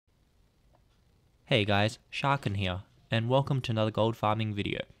Hey guys, Sharkin here, and welcome to another gold farming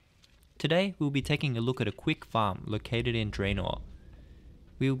video. Today we'll be taking a look at a quick farm located in Draenor.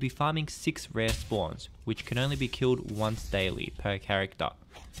 We will be farming 6 rare spawns, which can only be killed once daily per character,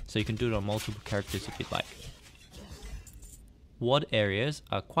 so you can do it on multiple characters if you'd like. WoD areas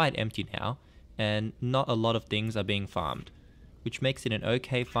are quite empty now, and not a lot of things are being farmed, which makes it an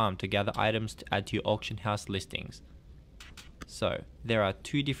okay farm to gather items to add to your auction house listings. So, there are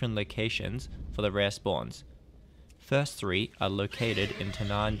 2 different locations for the rare spawns. First 3 are located in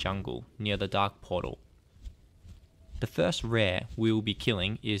Tanaan jungle near the dark portal. The first rare we will be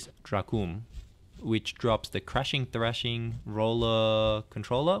killing is Drakum, which drops the crashing thrashing roller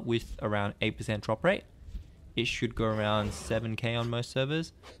controller with around 8% drop rate. It should go around 7k on most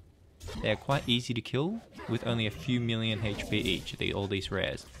servers. They are quite easy to kill with only a few million HP each, all these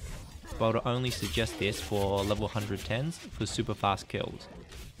rares. But I would only suggest this for level 110s for super fast kills.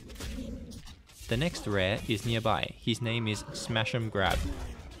 The next rare is nearby. His name is Smash 'em Grab,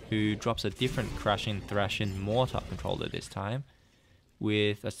 who drops a different crashing thrashing mortar controller this time,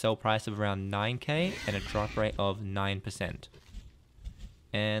 with a sell price of around 9k and a drop rate of 9%.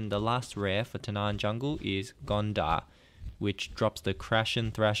 And the last rare for Tanaan jungle is Gondar, which drops the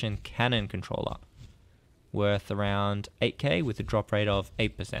crashing thrashing cannon controller, worth around 8k with a drop rate of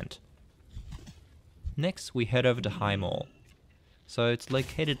 8%. Next, we head over to Highmaul. So it's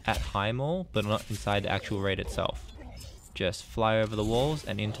located at Highmaul, but not inside the actual raid itself. Just fly over the walls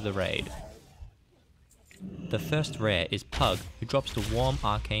and into the raid. The first rare is Pugg, who drops the warm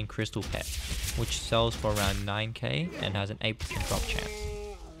arcane crystal pet, which sells for around 9k and has an 8% drop chance.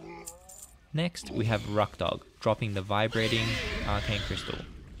 Next, we have Ruckdog, dropping the vibrating arcane crystal,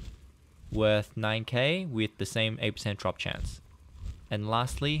 worth 9k with the same 8% drop chance. And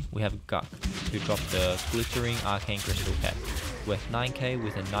lastly, we have Guck, who dropped the glittering arcane crystal pet, worth 9k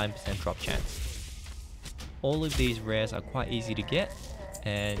with a 9% drop chance. All of these rares are quite easy to get,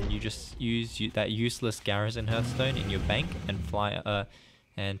 and you just use that useless garrison hearthstone in your bank and fly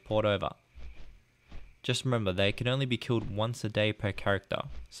and port over. Just remember, they can only be killed once a day per character,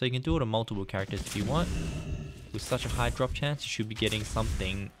 so you can do it on multiple characters if you want. With such a high drop chance, you should be getting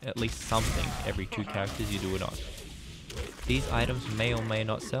something, at least something, every 2 characters you do it on. These items may or may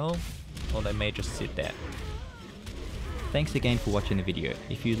not sell, or they may just sit there. Thanks again for watching the video.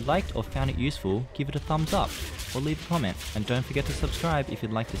 If you liked or found it useful, give it a thumbs up or leave a comment, and don't forget to subscribe if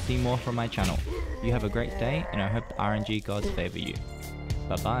you'd like to see more from my channel. You have a great day, and I hope the RNG gods favour you.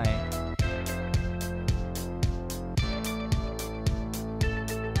 Bye bye.